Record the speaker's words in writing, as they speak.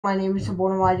My name is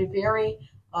Suborno,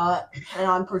 and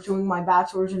I'm pursuing my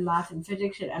bachelor's in math and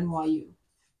physics at NYU.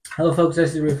 Hello folks,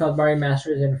 this is Verbaarschot,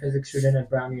 Master's in Physics student at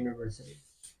Brown University.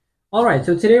 Alright,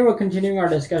 so today we're continuing our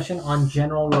discussion on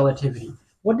general relativity.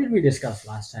 What did we discuss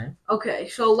last time? Okay,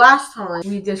 so last time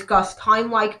we discussed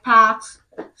time-like paths,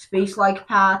 space-like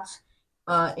paths,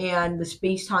 and the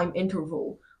space-time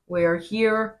interval, where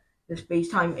here the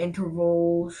space-time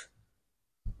interval's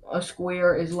a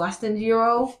square is less than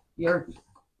 0, you're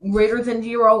greater than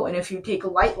 0, and if you take a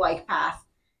light-like path,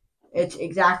 it's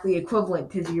exactly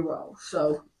equivalent to 0.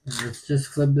 So let's just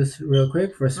flip this real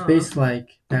quick. For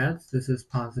space-like paths, this is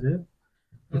positive.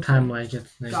 For time-like,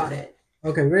 it's negative. Got it.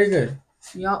 Okay, very good.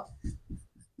 Yep.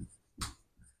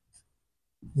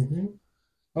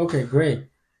 Okay, great.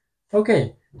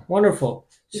 Okay, wonderful.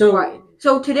 So, right.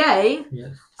 So today,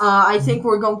 yes. I think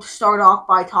we're going to start off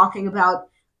by talking about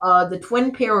the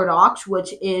twin paradox,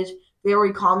 which is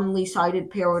very commonly cited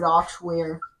paradox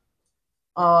where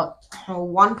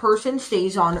one person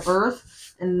stays on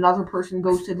Earth and another person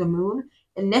goes to the moon.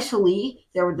 Initially,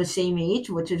 they were the same age,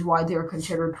 which is why they're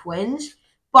considered twins.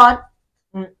 But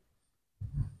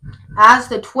as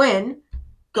the twin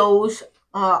goes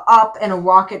up in a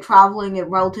rocket traveling at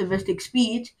relativistic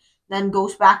speeds, then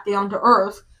goes back down to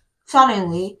Earth,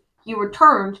 suddenly he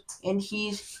returns and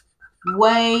he's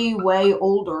way, way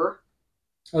older.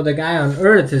 Oh, the guy on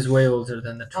Earth is way older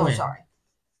than the twin. Oh, sorry.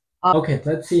 Okay,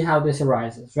 let's see how this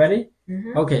arises. Ready?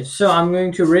 Okay, so I'm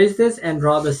going to erase this and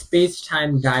draw the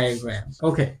space-time diagram.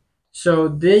 Okay, so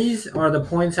these are the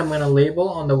points I'm going to label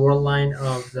on the world line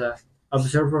of the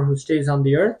observer who stays on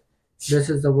the Earth. This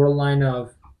is the world line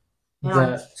of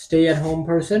the stay-at-home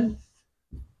person.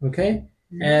 Okay,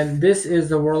 and this is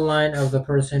the world line of the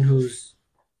person who's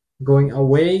going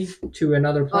away to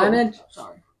another planet. Oh,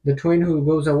 sorry. The twin who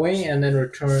goes away and then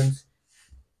returns,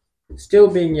 still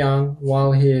being young,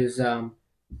 while his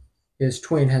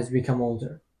twin has become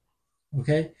older.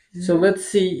 Okay, so let's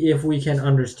see if we can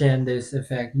understand this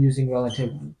effect using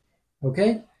relativity.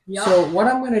 Okay, so what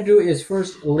I'm going to do is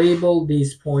first label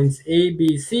these points A,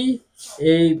 B, C,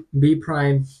 A, B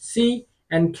prime, C,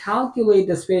 and calculate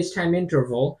the space-time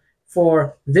interval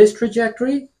for this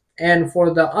trajectory and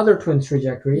for the other twin's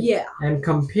trajectory, and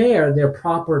compare their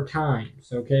proper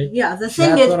times. Okay. Yeah, the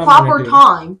thing is, proper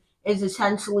time is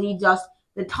essentially just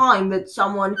the time that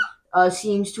someone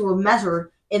seems to have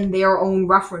measured in their own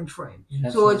reference frame.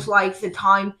 So it's like the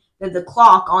time that the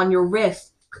clock on your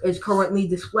wrist is currently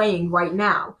displaying right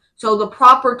now. So the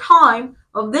proper time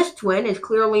of this twin is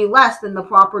clearly less than the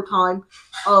proper time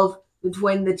of the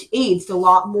twin that's aged a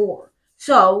lot more.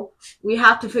 So we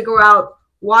have to figure out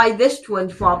why this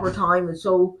twin's proper time is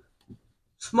so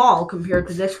small compared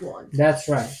to this one. That's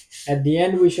right. At the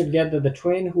end, we should get that the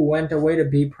twin who went away to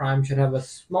B prime should have a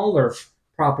smaller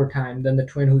proper time than the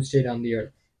twin who stayed on the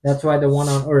Earth. That's why the one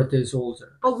on Earth is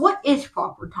older. But what is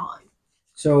proper time?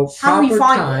 So proper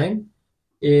time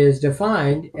is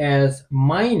defined as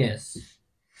minus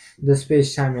the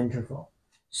space-time interval.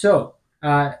 So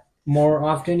more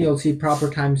often you'll see proper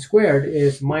time squared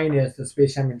is minus the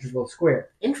space-time interval squared.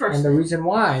 Interesting. And the reason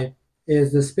why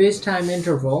is the space-time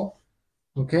interval,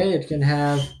 okay, it can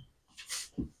have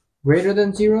greater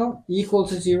than 0, equal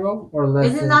to 0, or less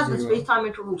than 0. Isn't that the space-time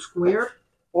interval squared?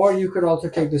 Or you could also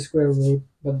take the square root,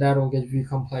 but that'll give you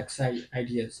complex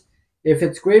ideas. If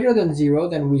it's greater than 0,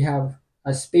 then we have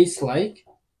a space-like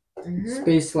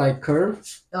curve.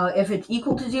 If it's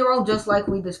equal to 0, just like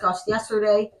we discussed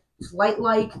yesterday, it's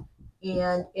light-like.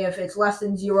 And if it's less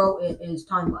than 0, it is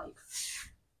time-like.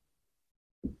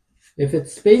 If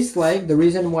it's space-like, the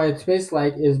reason why it's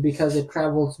space-like is because it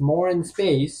travels more in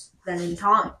space than in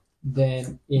time.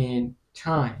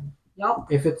 Yep.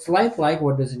 If it's light-like,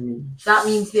 what does it mean? That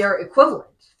means they're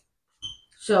equivalent.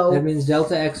 So that means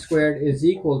delta x squared is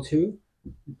equal to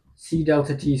c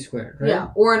delta t squared, right?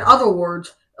 Yeah, or in other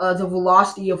words, the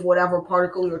velocity of whatever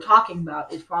particle you're talking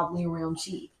about is probably around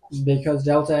c. Because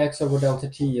delta x over delta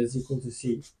t is equal to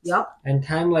c. Yep. And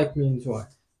time-like means what?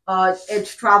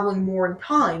 It's traveling more in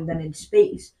time than in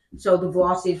space, so the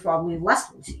velocity is probably less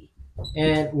than c.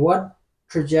 And what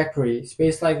trajectory,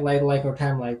 space-like, light-like, or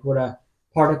time-like, would a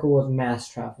particle with mass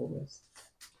travel with?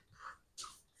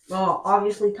 Well,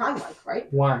 obviously time-like,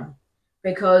 right? Why?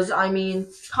 Because,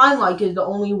 time-like is the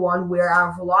only one where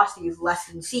our velocity is less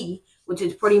than c, which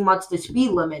is pretty much the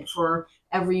speed limit for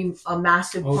every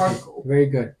massive particle. Very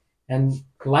good. And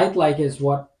light-like is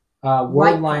what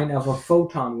world line of a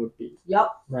photon would be. Yep.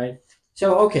 Right?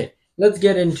 So, okay, let's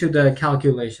get into the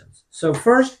calculations. So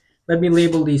first, let me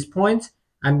label these points.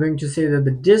 I'm going to say that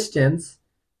the distance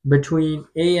between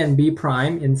A and B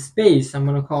prime in space, I'm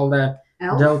going to call that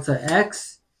L. delta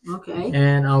x, Okay.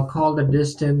 And I'll call the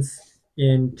distance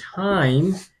in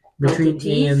time between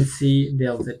A and C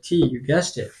delta t. You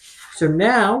guessed it. So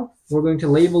now we're going to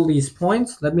label these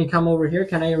points. Let me come over here.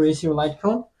 Can I erase your light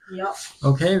cone? Yep.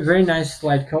 Okay, very nice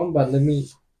light cone, but let me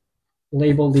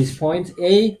label these points.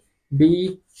 A,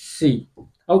 B, C.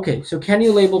 Okay, so can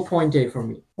you label point A for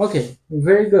me? Okay,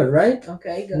 very good, right?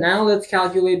 Okay, good. Now let's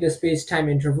calculate the space-time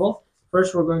interval.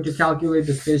 First, we're going to calculate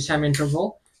the space-time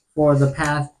interval for the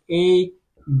path A,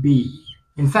 B.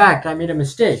 In fact, I made a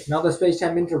mistake. Not the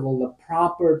space-time interval, the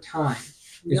proper time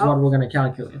is what we're going to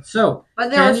calculate. So,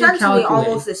 but they're essentially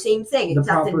almost the same thing,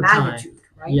 except in magnitude,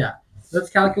 right? Yeah. Let's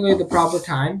calculate the proper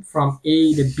time from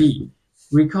A to B.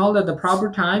 Recall that the proper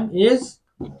time is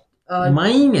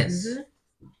minus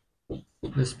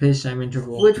the space-time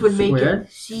interval, which would squared. make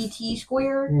it ct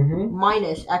squared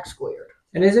minus x squared.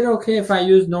 And is it okay if I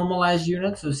use normalized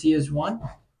units, so C is 1?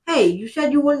 Hey, you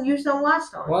said you wouldn't use them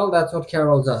last time. Well, that's what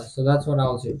Carol does, so that's what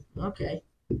I'll do. Okay.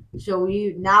 So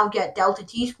we now get delta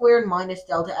t squared minus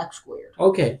delta x squared.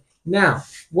 Okay. Now,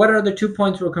 what are the 2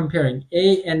 points we're comparing?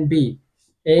 A and B.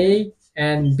 A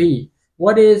and B.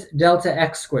 What is delta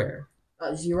x squared?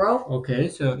 0. Okay,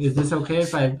 so is this okay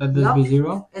if I let this be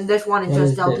 0? And this one is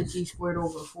just delta t squared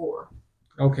over 4.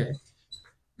 Okay.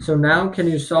 So now can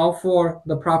you solve for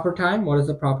the proper time? What is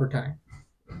the proper time?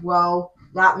 Well,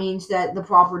 that means that the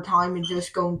proper time is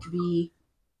just going to be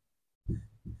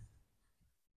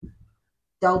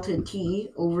delta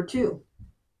t over 2.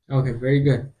 Okay, very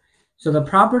good. So the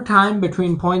proper time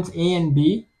between points A and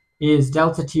B is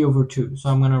delta t over 2. So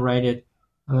I'm going to write it,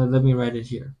 let me write it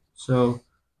here. So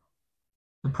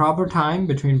the proper time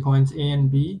between points A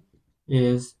and B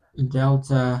is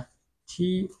delta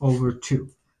t over 2.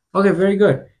 Okay, very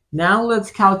good. Now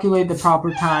let's calculate the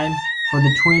proper time for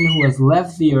the twin who has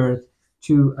left the Earth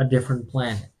to a different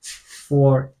planet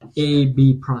for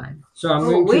AB prime. So I'm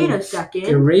going to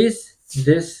erase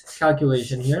this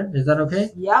calculation here. Is that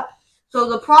okay? Yep. So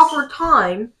the proper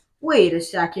time, wait a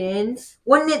second,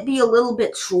 wouldn't it be a little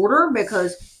bit shorter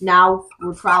because now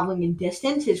we're traveling in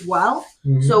distance as well?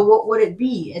 So what would it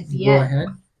be at the end? Go ahead.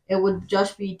 It would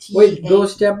just be t. Wait, go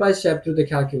step by step through the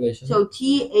calculation. So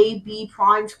TAB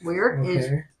prime squared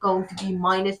is going to be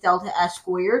minus delta s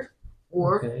squared,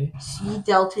 or C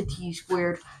delta t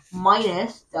squared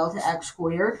minus delta x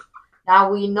squared.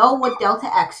 Now we know what delta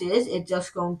x is. It's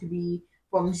just going to be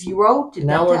from 0 to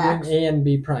now delta x. Now we're doing A and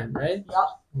B prime, right?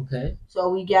 Yep. Okay. So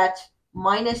we get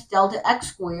minus delta x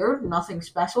squared, nothing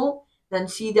special. Then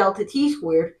C delta t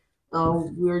squared.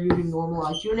 We're using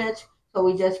normalized units. So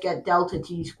we just get delta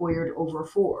t squared over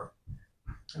 4.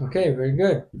 Okay, very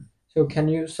good. So can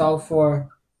you solve for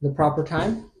the proper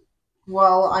time?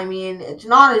 Well, I mean, it's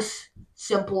not as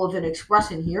simple of an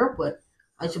expression here, but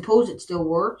I suppose it still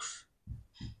works.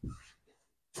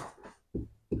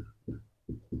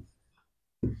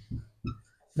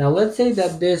 Now let's say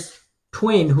that this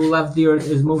twin who left the Earth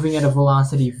is moving at a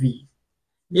velocity v.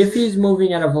 If he's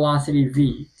moving at a velocity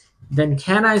v, then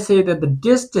can I say that the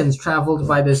distance traveled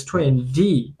by this twin,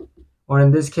 d, or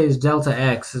in this case delta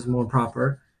x is more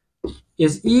proper,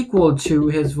 is equal to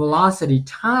his velocity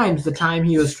times the time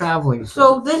he was traveling?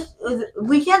 So this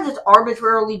we can't just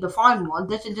arbitrarily define one.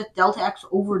 This is just delta x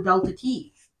over delta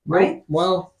t, right?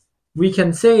 Well, we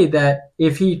can say that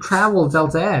if he travels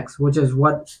delta x, which is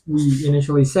what we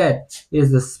initially said,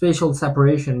 is the spatial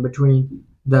separation between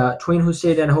the twin who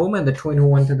stayed at home and the twin who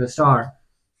went to the star,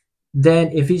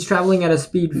 then if he's traveling at a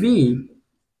speed v,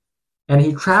 and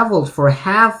he travels for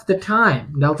half the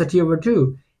time, delta t over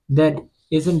 2, then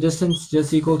isn't distance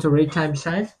just equal to rate times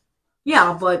time?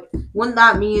 Yeah, but wouldn't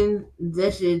that mean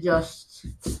this is just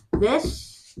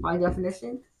this, by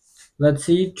definition? Let's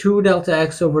see, 2 delta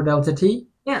x over delta t?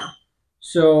 Yeah.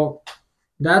 So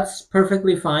that's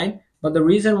perfectly fine, but the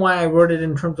reason why I wrote it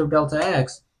in terms of delta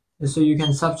x is so you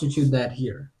can substitute that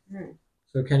here.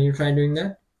 So can you try doing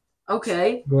that?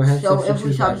 Okay. Go ahead. So if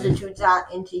we substitute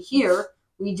that into here,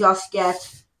 we just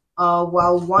get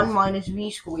 1 minus v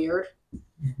squared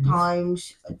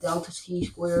times delta t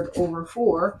squared over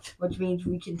 4, which means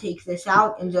we can take this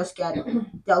out and just get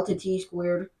delta t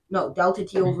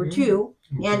over 2.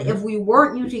 And if we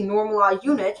weren't using normalized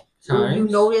units, you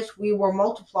notice we were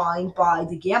multiplying by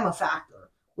the gamma factor,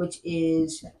 which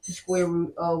is the square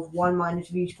root of 1 minus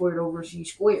v squared over c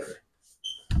squared.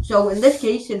 So in this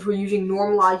case, since we're using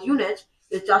normalized units,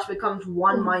 it just becomes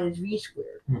 1 minus v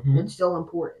squared. It's still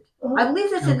important. I believe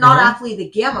this is not actually the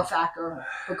gamma factor,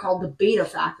 but called the beta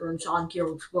factor in Sean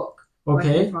Carroll's book.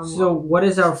 Okay, so what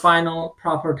is our final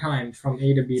proper time from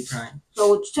A to B prime?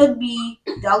 So it should be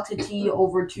delta t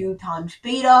over 2 times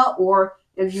beta, or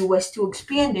if you wish to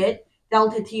expand it,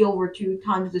 delta t over 2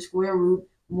 times the square root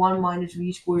 1 minus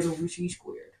v squared over c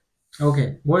squared.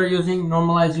 Okay, we're using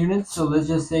normalized units, so let's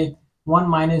just say 1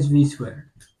 minus v squared.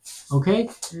 Okay?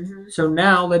 So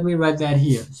now let me write that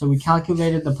here. So we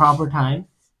calculated the proper time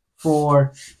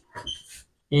for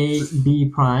a b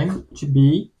prime to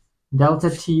be delta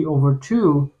t over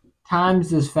 2 times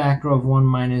this factor of 1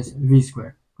 minus v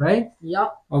squared, right?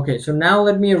 Yep. Okay, so now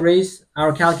let me erase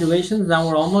our calculations. Now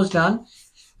we're almost done.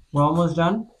 We're almost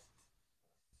done.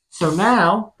 So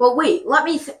now... But wait, let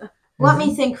me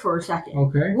think for a second.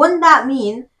 Okay. Wouldn't that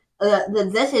mean that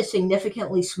this is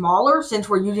significantly smaller since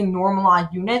we're using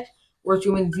normalized units? We're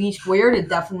doing v squared. It's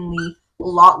definitely a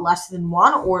lot less than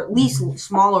 1, or at least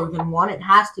smaller than 1. It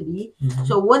has to be.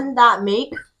 So wouldn't that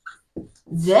make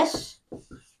this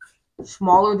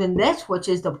smaller than this, which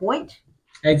is the point?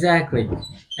 Exactly.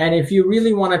 And if you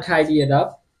really want to tidy it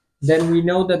up, then we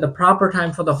know that the proper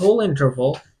time for the whole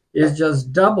interval is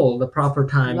just double the proper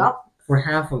time for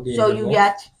half of the interval. So you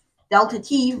get delta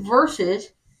t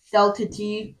versus delta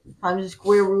t times the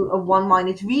square root of 1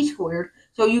 minus v squared.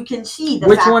 So you can see the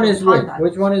which one is which?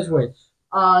 Which one is which?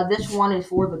 This one is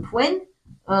for the twin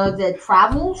that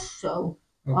travels. So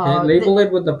label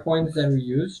it with the points that we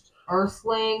used.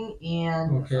 Earthling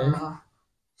and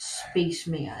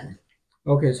Spaceman.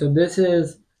 Okay, so this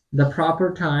is the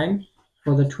proper time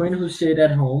for the twin who stayed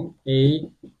at home, A,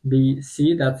 B,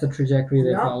 C. That's the trajectory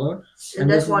they followed. And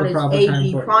this one is A,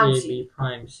 B prime C. A, B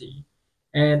prime C.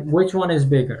 And which one is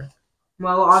bigger?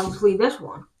 Well, obviously this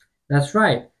one. That's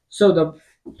right. So the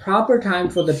proper time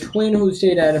for the twin who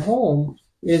stayed at home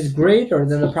is greater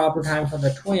than the proper time for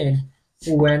the twin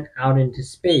who went out into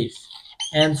space.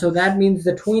 And so that means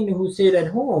the twin who stayed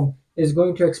at home is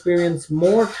going to experience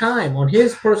more time on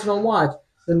his personal watch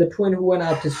than the twin who went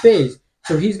out to space.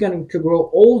 So he's going to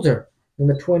grow older than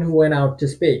the twin who went out to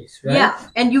space, right? Yeah,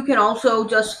 and you can also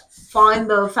just find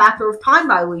the factor of time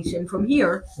dilation from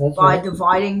here by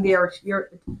dividing their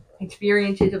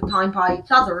experiences of time by each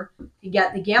other to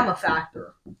get the gamma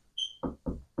factor.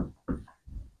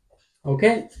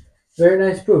 Okay, very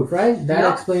nice proof, right?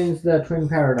 That explains the twin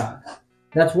paradox.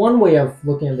 That's one way of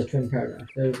looking at the twin paradox.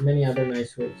 There's many other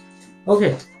nice ways.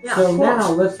 Okay, so now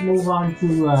let's move on to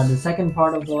the second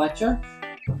part of the lecture.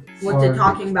 What's it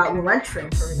talking about Lorentz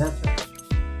transfer? That's right.